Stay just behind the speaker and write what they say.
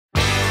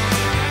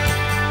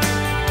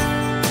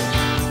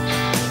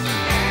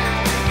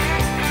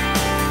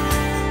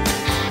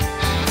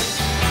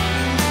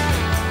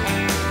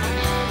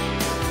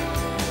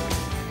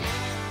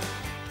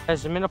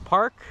Guys, I'm in a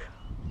park.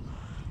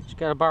 Just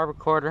got a barb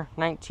recorder,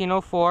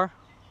 1904.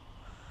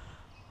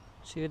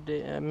 See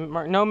the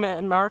mark, no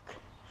mark,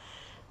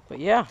 but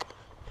yeah,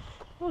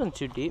 wasn't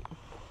too deep,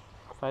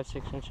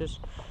 5-6 inches.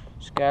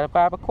 Just got a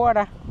barb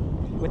recorder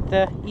with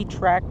the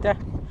E-Tractor.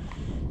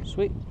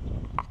 Sweet,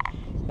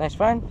 nice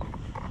find.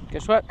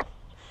 Guess what?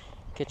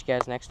 Catch you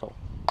guys next hole.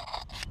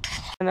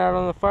 And out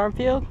on the farm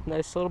field,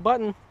 nice little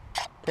button.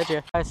 Catch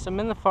ya. Guys, I'm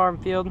in the farm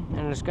field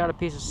and it's got a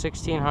piece of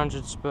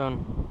 1600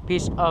 spoon.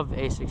 Piece of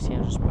a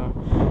 1600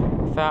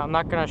 spoon. I'm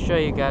not gonna show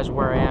you guys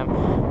where I am,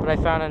 but I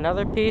found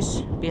another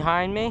piece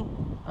behind me,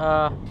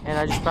 and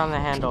I just found the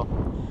handle.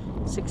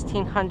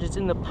 1600's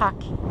in the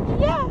pocket.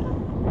 Yeah.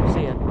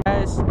 See ya.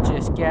 Guys,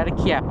 just got a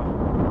Kappa.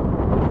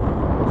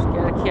 Just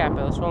got a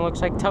Kappa. This one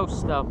looks like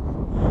toast though.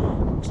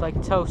 Looks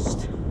like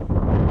toast.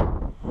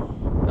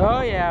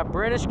 Oh yeah,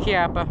 British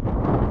Kappa.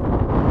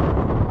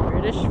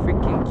 British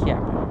freaking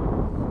Kappa.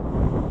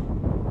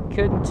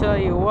 Couldn't tell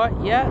you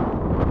what yet.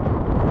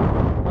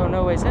 Oh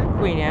no, is that a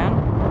Queen Anne?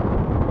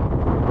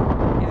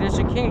 Either it's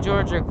a King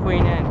George or a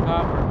Queen Anne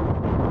copper.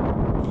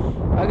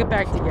 I'll get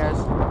back to you guys.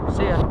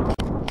 See ya.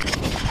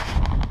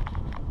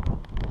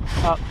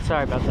 Oh,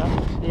 sorry about that.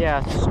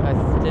 Yeah, I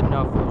didn't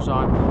know if it was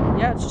on.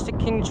 Yeah, it's just a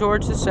King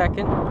George II,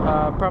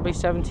 probably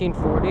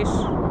 1740s,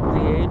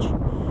 the age.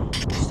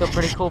 Still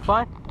pretty cool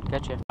find.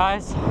 Gotcha.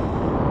 Guys,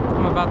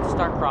 I'm about to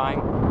start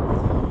crying.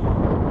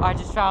 I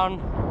just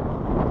found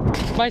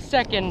my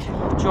second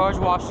George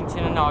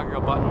Washington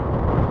inaugural button.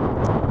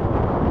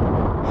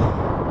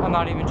 I'm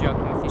not even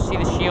joking with you. See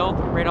the shield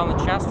right on the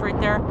chest right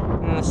there?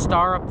 And then the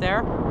star up there?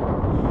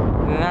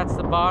 And then that's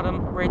the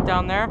bottom right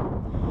down there.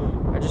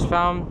 I just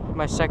found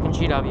my second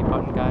GW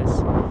button, guys.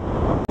 So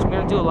I'm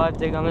gonna do a live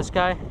dig on this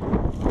guy.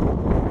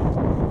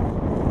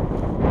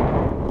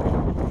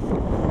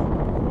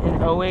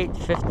 An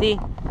 0850.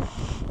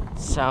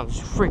 Sounds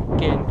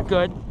freaking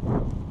good.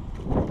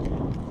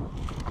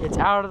 It's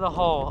out of the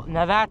hole.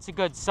 Now that's a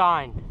good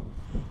sign.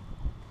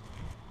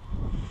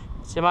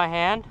 It's in my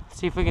hand.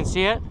 See if we can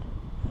see it.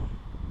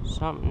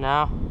 Something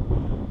now.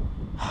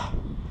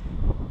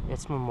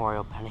 It's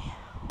Memorial Penny.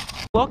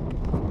 Look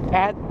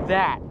at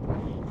that.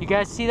 You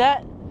guys see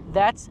that?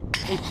 That's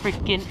a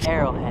freaking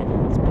arrowhead.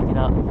 Let's pick it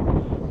up.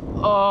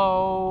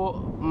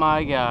 Oh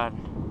my god.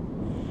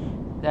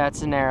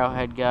 That's an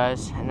arrowhead,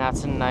 guys. And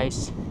that's a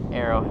nice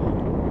arrowhead.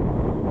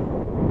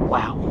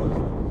 Wow.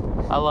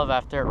 I love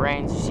after it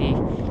rains. You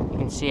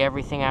can see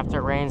everything after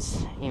it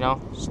rains. You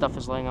know, stuff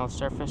is laying on the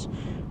surface.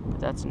 But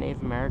that's a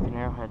Native American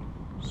arrowhead.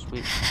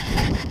 Sweet.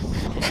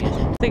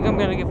 I think I'm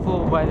gonna get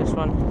fooled by this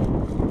one.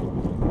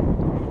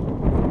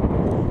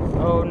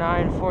 Oh,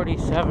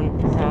 947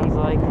 sounds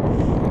like.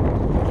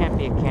 Can't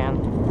be a can.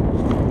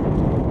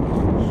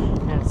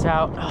 And it's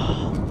out.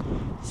 Oh,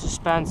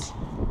 suspense.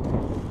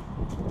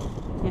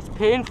 It's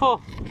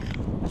painful.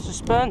 The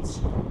suspense.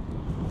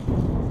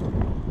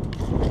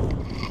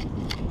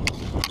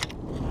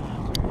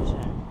 Where is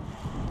it?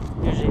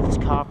 Usually if it's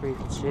copper you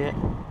can see it.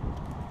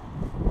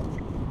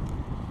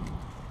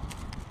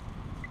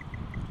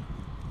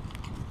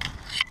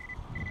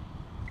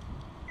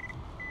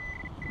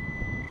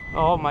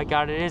 Oh my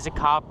god, it is a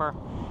copper.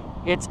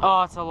 It's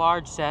a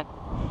large set.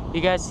 You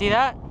guys see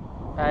that?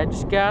 I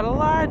just got a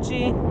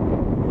largie.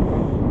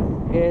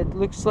 It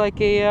looks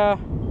like a,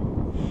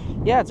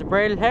 yeah, it's a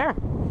braided hair.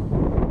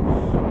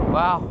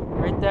 Wow,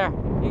 right there.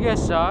 You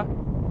guys saw it.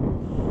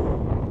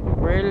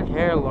 Braided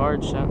hair,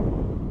 large set.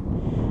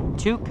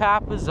 2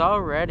 coppers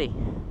already.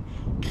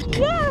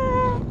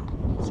 Yeah!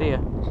 See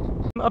ya.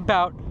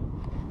 About,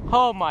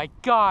 oh my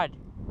god,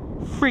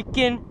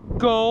 freaking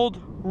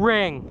gold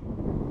ring.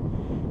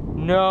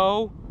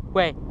 No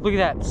way. Look at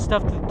that.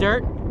 Stuff to the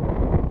dirt.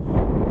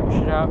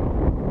 Push it out.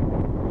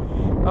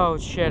 Oh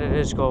shit, it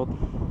is gold.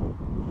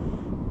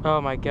 Oh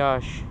my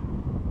gosh.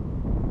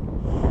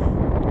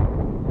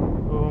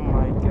 Oh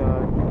my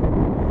god.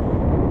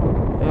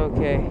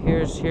 Okay,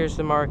 here's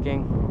the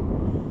marking.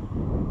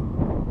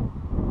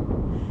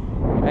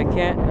 I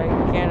can't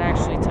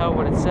actually tell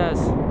what it says.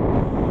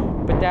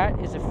 But that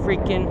is a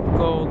freaking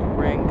gold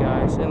ring,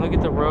 guys. And look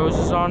at the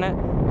roses on it.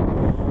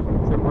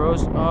 The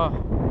rose, oh.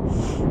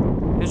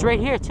 It was right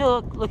here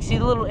too. Look, see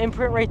the little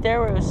imprint right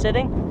there where it was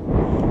sitting?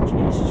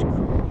 Jesus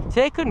Christ.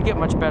 Today couldn't get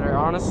much better,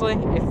 honestly.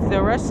 If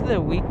the rest of the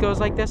week goes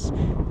like this,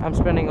 I'm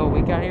spending a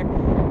week out here.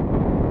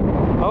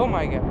 Oh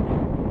my god.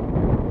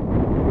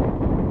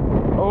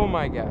 Oh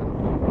my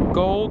god.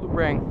 Gold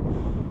ring.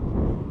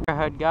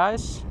 Arrowhead,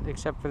 guys.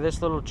 Except for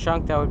this little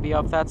chunk that would be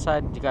off that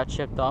side, got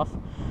chipped off.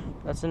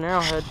 That's an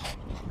arrowhead.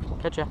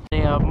 Catch ya.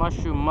 A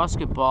mushroom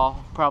musket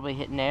ball. Probably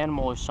hit an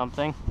animal or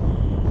something.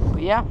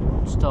 But yeah,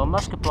 still a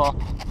musket ball.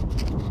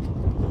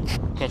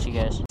 Catch you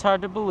guys. It's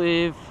hard to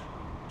believe.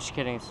 Just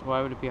kidding.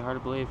 Why would it be hard to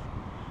believe?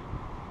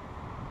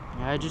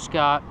 I just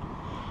got.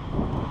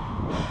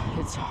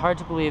 It's hard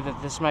to believe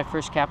that this is my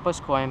first Cap Bus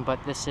coin,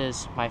 but this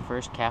is my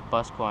first Cap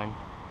Bus coin.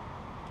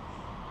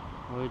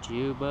 Would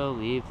you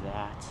believe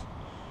that?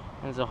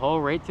 There's a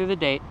hole right through the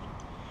date.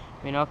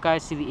 You know,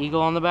 guys, see the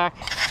eagle on the back?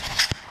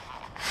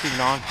 It's even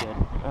on good.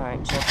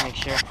 Alright, just have to make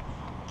sure.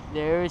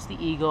 there's the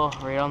eagle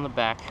right on the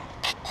back.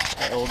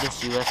 The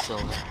oldest U.S.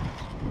 silver.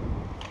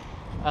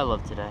 I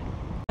love today.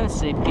 Let's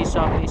see, piece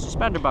off the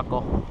suspender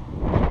buckle.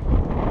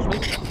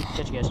 Sweet.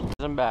 Catch you guys.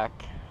 I'm back.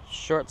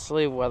 Short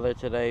sleeve weather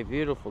today.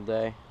 Beautiful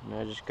day. And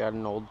I just got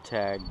an old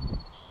tag.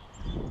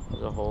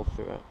 There's a hole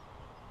through it.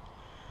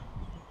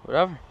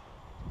 Whatever.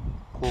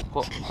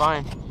 Cool.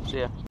 Fine. See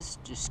ya.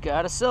 Just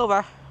got a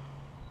silver.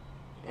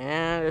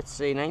 And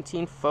it's a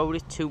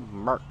 1942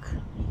 Merc.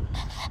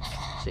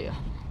 See ya.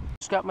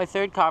 Just got my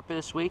third copper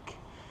this week.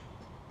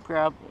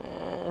 Grab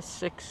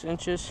 6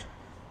 inches.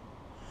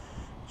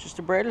 Just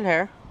a braided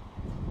hair.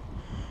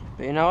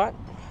 But you know what?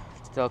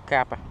 It's still a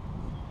kappa.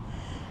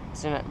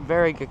 It's in a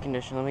very good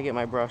condition. Let me get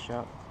my brush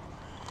out.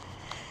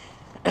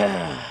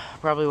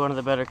 Probably one of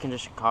the better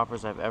conditioned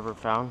coppers I've ever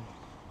found.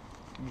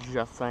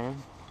 Just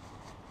saying.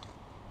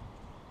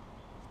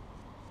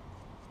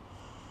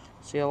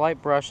 See, a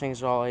light brushing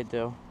is all I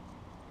do.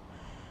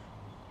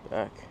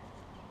 Back.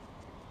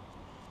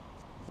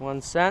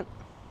 1 cent.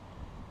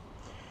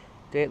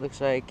 Date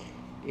looks like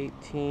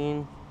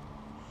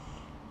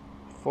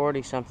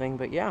 1840 something,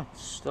 but yeah,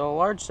 still a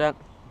large cent.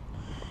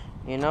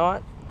 You know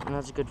what? And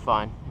that's a good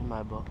find in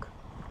my book.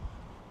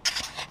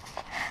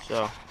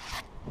 So,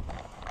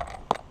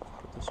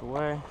 put this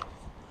away.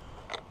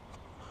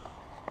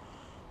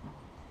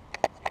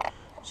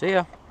 See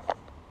ya.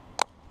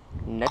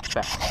 Next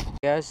back.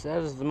 Guys,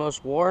 that is the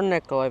most worn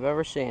nickel I've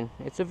ever seen.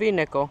 It's a V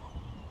nickel,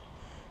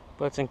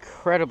 but it's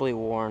incredibly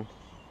worn.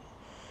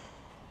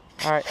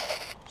 Alright,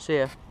 see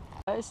ya.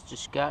 Guys,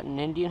 just got an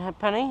Indian head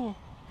penny.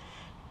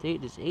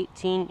 Date is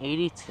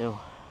 1882.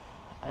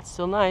 That's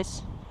still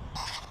nice.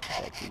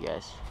 Thank you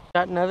guys.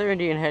 Got another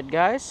Indian head,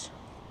 guys.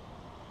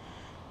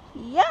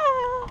 Yeah!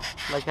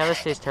 Like how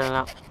this day's turning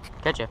out.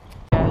 Catch ya.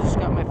 Guys, just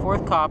got my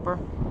 4th copper.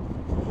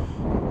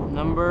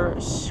 Number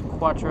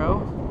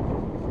Quattro.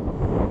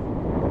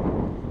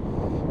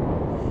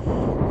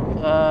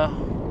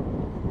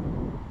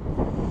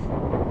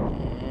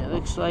 It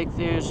looks like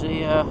there's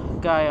a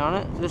guy on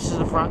it. This is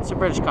the front. It's a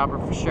British copper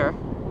for sure.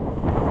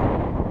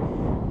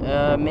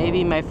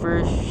 Maybe my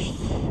first,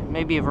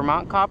 maybe a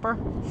Vermont copper.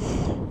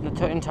 Not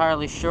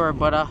entirely sure,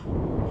 but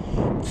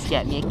just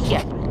get me a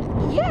cap.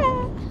 Yeah.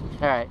 All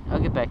right, I'll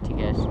get back to you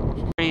guys.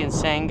 Pretty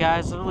insane,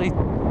 guys. Literally,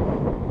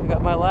 I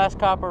got my last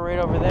copper right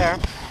over there.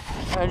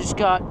 I just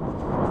got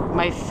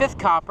my 5th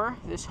copper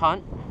this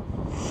hunt.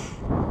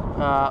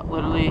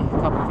 Literally a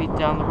couple feet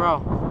down the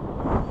row.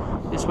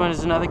 This one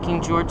is another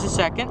King George II,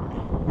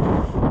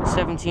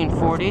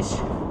 1740s.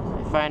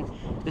 I find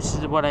this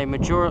is what I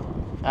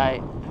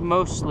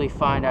mostly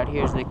find out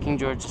here is the King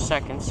George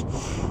II's.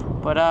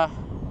 But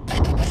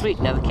sweet,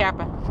 another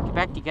kappa. Get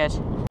back to you guys.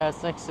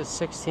 It's next to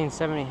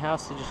 1670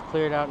 house. They just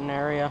cleared out an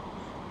area,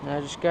 and I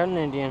just got an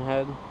Indian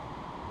head.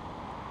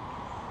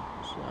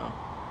 So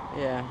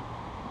yeah,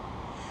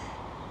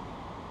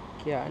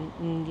 got an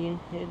Indian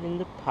head in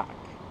the pocket.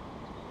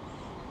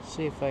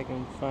 See if I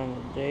can find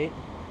the date.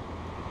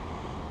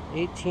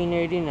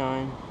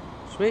 1889.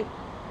 Sweet.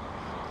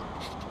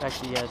 Back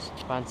to you guys.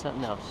 Find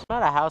something else.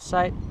 I'm at a house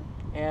site,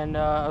 and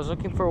I was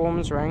looking for a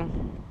woman's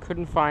ring.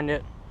 Couldn't find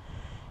it.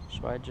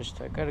 So I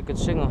got a good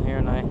signal here,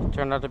 and I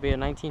turned out to be a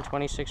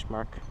 1926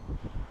 Merc.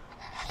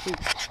 Sweet.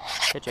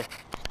 Catch ya.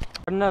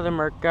 Another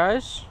Merc,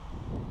 guys.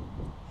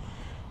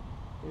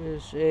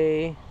 Is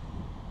a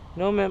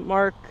no mint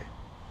mark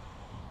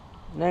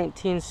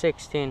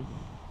 1916.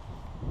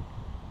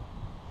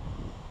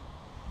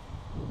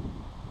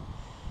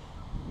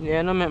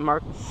 Yeah, no mint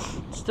mark.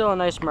 Still a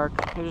nice mark.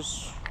 It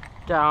was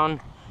down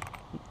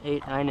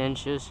 8-9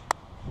 inches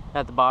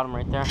at the bottom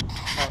right there.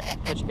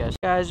 Alright, catch you guys.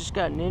 Guys, just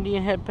got an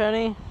Indian head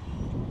penny.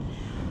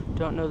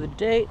 Don't know the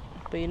date,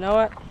 but you know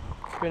what?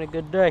 It's been a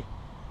good day.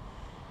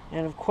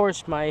 And of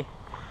course my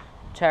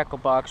tackle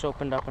box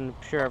opened up, and I'm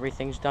sure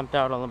everything's dumped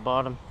out on the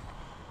bottom.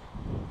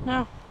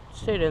 No,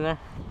 stayed in there.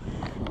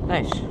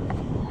 Nice.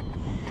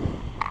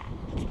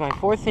 It's my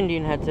 4th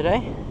Indian head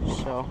today,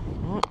 so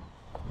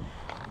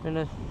been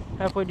a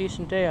halfway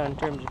decent day in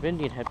terms of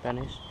Indian head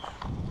pennies.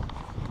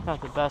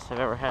 Not the best I've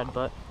ever had,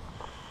 but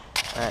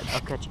alright,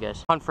 I'll catch you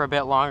guys. On for a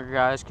bit longer,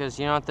 guys, because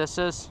you know what this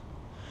is?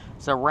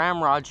 It's a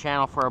ramrod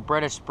channel for a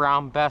British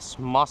Brown Bess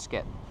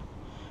musket.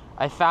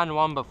 I found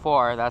one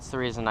before, that's the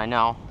reason I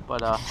know,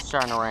 but it's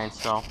starting to rain,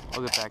 so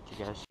I'll get back to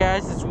you guys.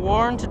 Guys, it's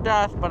worn to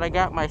death, but I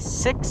got my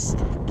 6th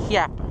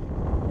cap.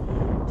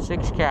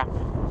 6 cap.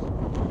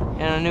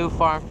 In a new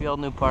farm field,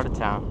 new part of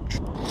town.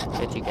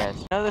 Get you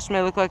guys. Now this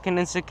may look like an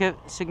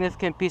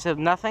insignificant piece of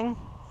nothing,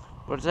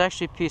 but it's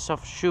actually a piece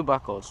off a shoe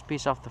buckle. It's a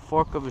piece off the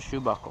fork of a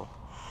shoe buckle.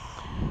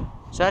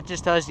 So that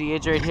just tells you the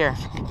age right here.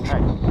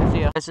 Alright,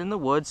 see ya. It's in the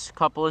woods, a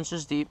couple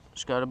inches deep.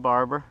 Just got a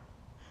barber.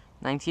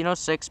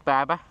 1906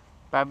 Baba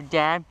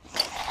Dad.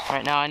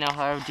 Right now I know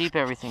how deep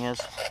everything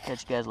is.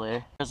 Catch you guys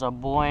later. There's a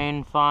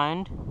Boyne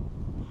find.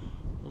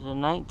 There's a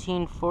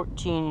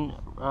 1914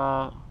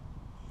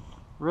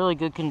 really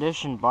good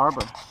condition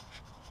barber.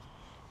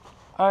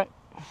 Alright,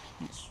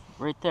 it's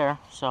right there,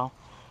 so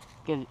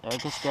get you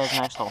guys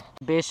next hole.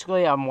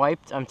 Basically, I'm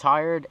wiped, I'm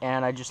tired,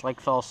 and I just like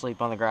fell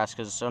asleep on the grass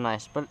because it's so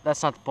nice. But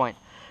that's not the point.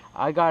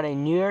 I got a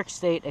New York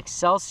State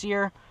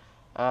Excelsior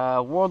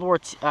World War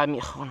II, I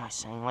mean, what am I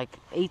saying? Like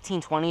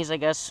 1820s, I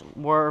guess,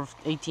 War of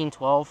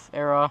 1812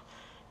 era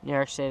New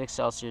York State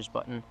Excelsior's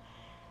button.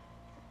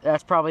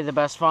 That's probably the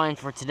best find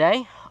for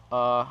today.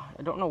 I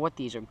don't know what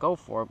these are go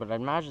for, but I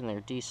imagine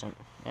they're decent.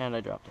 And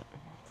I dropped it.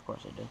 Of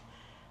course I did.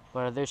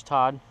 But there's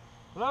Todd.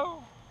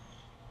 Hello.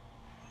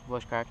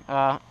 Voice crack.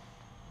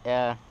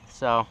 Yeah,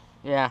 so,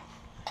 yeah.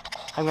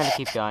 I'm gonna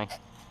keep going.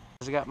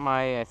 I got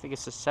my, I think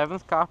it's the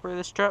 7th copper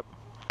this trip.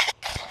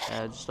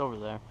 Just over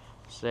there.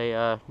 It's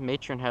a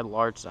Matron Head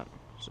large cent.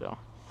 So,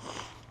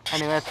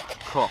 anyways,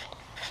 cool.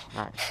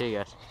 Alright, see you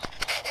guys.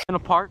 In a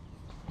park.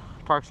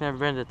 Park's never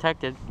been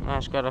detected. I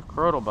just got a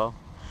corrodal bow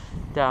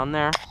down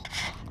there.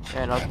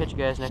 And I'll catch you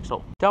guys next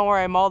hole. Don't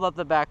worry, I mauled up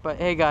the back, but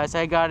hey guys,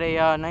 I got a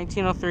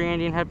 1903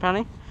 Indian head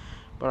penny,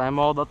 but I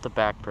mauled up the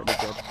back pretty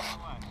good.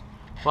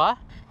 What?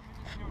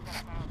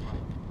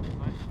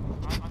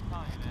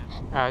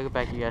 Alright, I'll get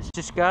back to you guys.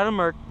 Just got a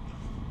Merc.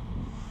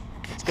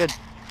 It's good.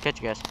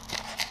 Catch you guys.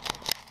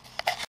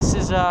 This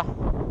is, yeah,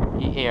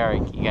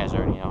 you guys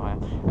already know.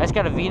 I just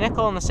got a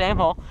V-nickel in the same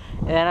hole,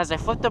 and then as I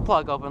flipped the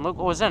plug open, look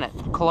what was in it.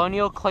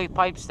 Colonial clay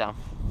pipe stem.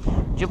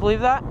 Did you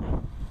believe that?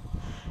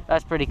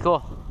 That's pretty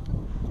cool.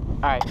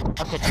 Alright,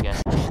 I'll catch you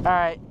guys.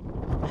 Alright.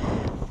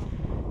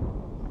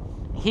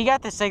 He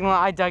got the signal,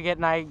 I dug it,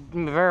 and I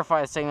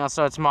verified the signal,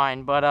 so it's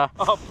mine, but,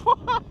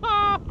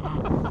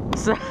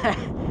 so,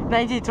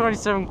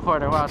 1927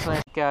 quarter, wow, so,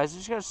 guys, I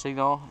just got a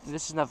signal.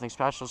 This is nothing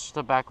special, it's just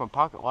a backward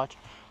pocket watch.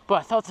 But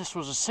I thought this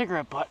was a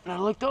cigarette butt, and I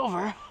looked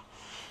over,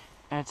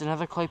 and it's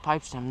another clay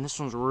pipe stem, and this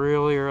one's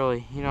really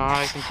early. You know how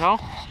I can tell?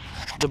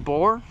 The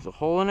bore, the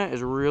hole in it,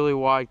 is really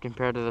wide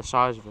compared to the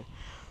size of it.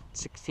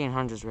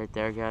 1600s right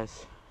there,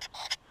 guys.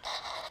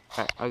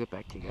 Alright, I'll get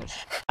back to you guys.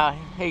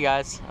 Hey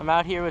guys, I'm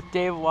out here with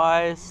Dave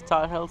Wise,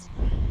 Todd Hills.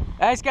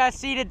 I just got a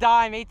seated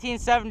dime,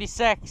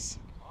 1876.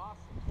 Awesome.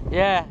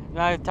 Yeah,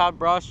 now Todd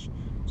Brush.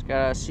 Just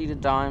got a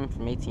seated dime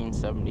from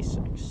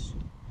 1876.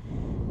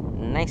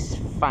 Nice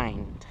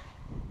find.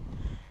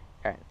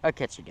 Alright, I'll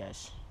catch you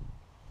guys.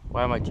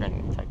 Why am I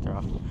turning the detector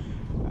off?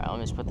 Alright, let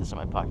me just put this in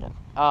my pocket.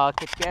 I'll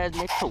catch you guys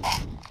next hole.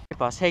 Drape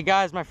bust. Hey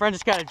guys, my friend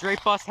just got a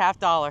drape bust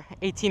 $50,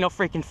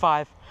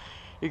 1805.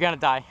 You're gonna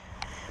die.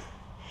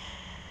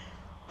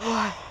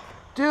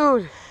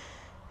 Dude.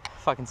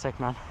 Fucking sick,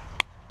 man.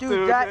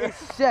 Dude, that is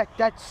sick.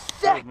 That's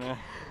sick.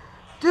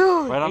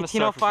 Dude. Right on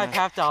 1805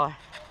 $50.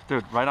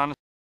 Dude, right on the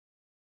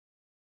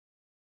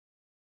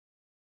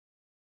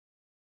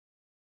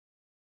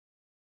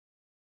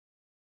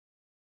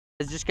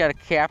I just got a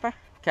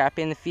cap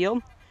in the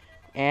field,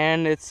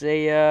 and it's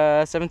a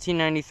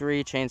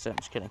 1793 chain set. I'm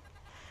just kidding.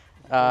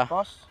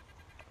 Bust?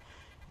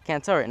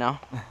 Can't tell right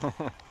now.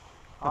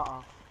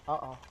 Uh-oh.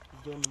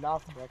 You're doing the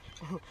mouth trick.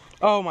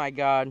 Oh my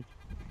god.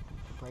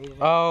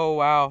 Oh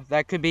wow,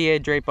 that could be a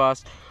drape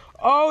bust.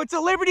 Oh, it's a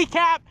Liberty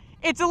cap!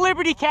 It's a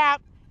Liberty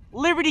cap!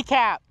 Liberty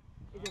cap!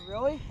 Is it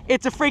really?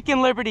 It's a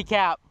freaking Liberty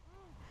cap.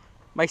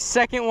 My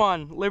second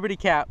one, Liberty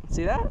cap.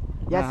 See that?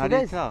 Yes, it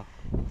is. Tell?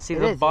 See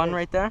the bun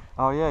right there?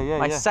 Oh yeah,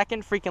 My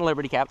second freaking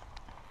Liberty cap.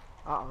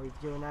 Uh-oh, he's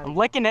doing that. I'm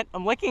licking it.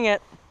 I'm licking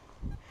it.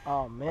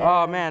 Oh man.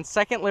 Oh man,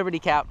 second Liberty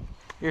cap.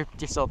 You're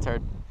still a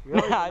turd.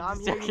 Really? Nah,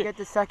 I'm here to get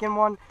the second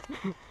one.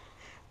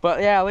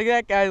 But yeah, look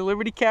at that guy,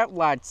 Liberty cap,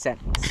 large cent.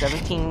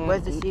 17.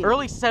 Where's the seat?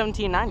 Early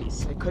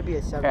 1790s. It could be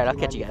a 17. Alright, I'll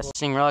catch you guys.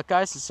 Seeing relic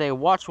guys, it's a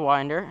watch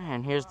winder,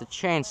 and here's the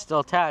chain still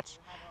attached.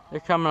 They're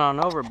coming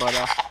on over, but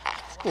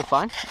it's cool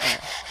find.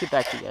 Alright, get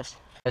back to you guys.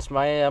 Yes,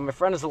 my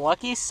friend is the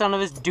luckiest son of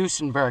his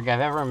Duesenberg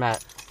I've ever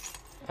met.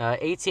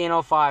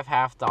 1805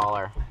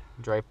 $50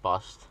 drape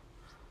bust.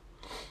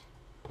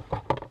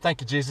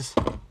 Thank you, Jesus.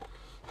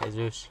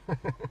 Jesus.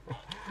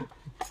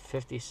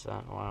 50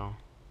 cent, wow.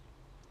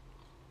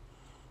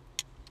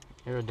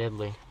 You're a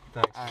diddly.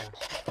 Thanks.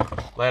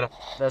 Right. Later.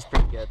 That's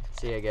pretty good.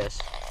 See ya,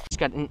 guys. It's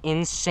got an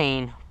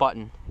insane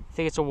button. I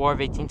think it's a War of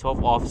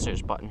 1812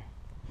 officers button.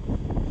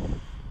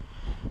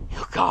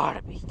 You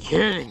gotta be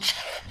kidding.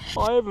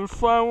 I haven't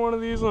found one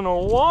of these in a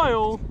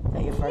while. Is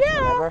that your first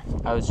one ever?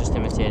 I was just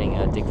imitating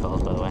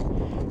Digfellas, by the way.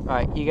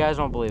 Alright, you guys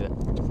won't believe it.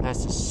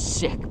 That's a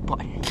sick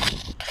button.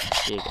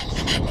 See you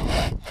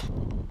guys.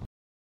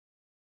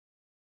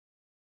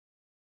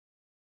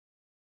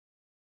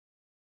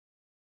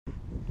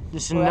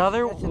 This is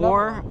another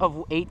War of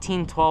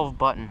 1812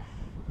 button.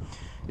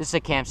 This is a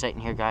campsite in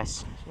here,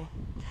 guys.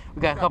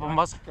 We got a couple Can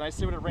I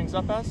see what it rings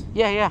up as?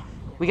 Yeah.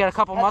 We got a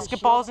couple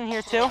musket balls in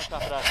here too.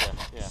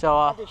 Yeah.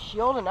 So The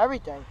shield and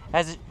everything.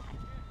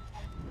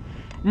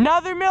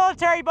 Another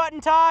military button,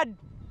 Todd.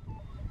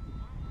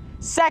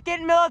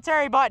 Second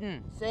military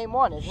button. Same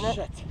one, isn't it?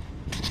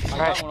 Shit. I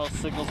got one of those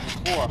signals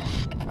before.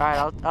 All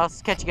right, I'll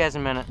catch you guys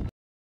in a minute.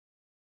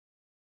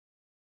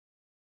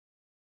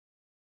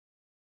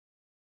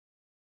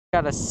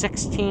 Got a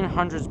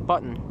 1600s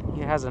button.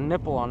 It has a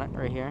nipple on it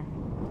right here,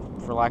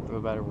 for lack of a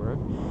better word.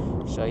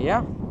 So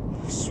yeah,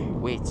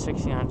 sweet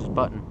 1600s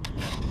button.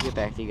 get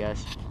back to you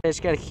guys. I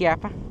just got a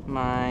Chiappa,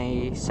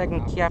 my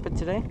second Chiappa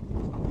today.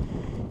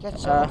 You got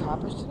 7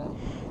 coppers today?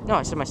 No,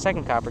 I said my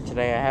second copper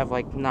today. I have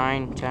like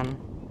 9, 10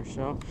 or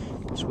so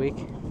this week.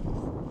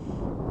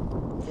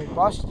 They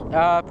bust?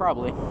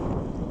 Probably.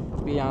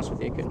 To be honest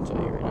with you, I couldn't tell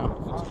you right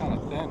now. It's kind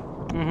of thin.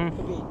 Mm-hmm.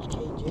 Could be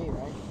KJ,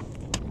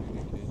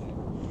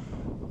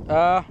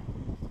 right?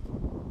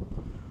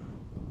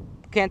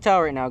 Can't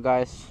tell right now,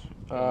 guys.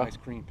 Nice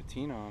green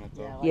patina on it,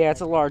 though. Yeah, I like Yeah,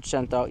 it's a that. large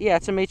scent though. Yeah,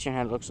 it's a matron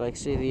head. Looks like.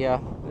 See the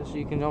so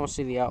you can almost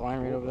see the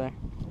outline right over there.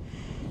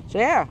 So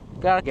yeah,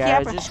 got a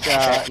Chiappa. I just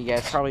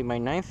got probably my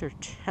 9th or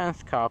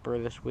 10th copper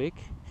this week,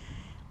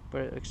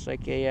 but it looks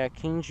like a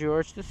King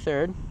George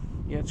III.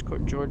 Yeah, it's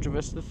called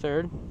Georgiavus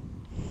III.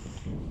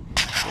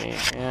 Okay,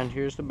 and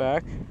here's the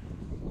back.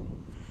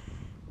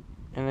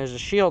 And there's a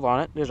shield on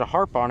it. There's a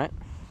harp on it.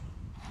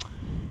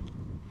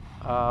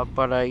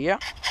 Yeah,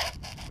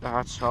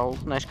 that's all.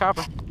 Nice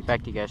copper. Get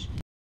back to you guys.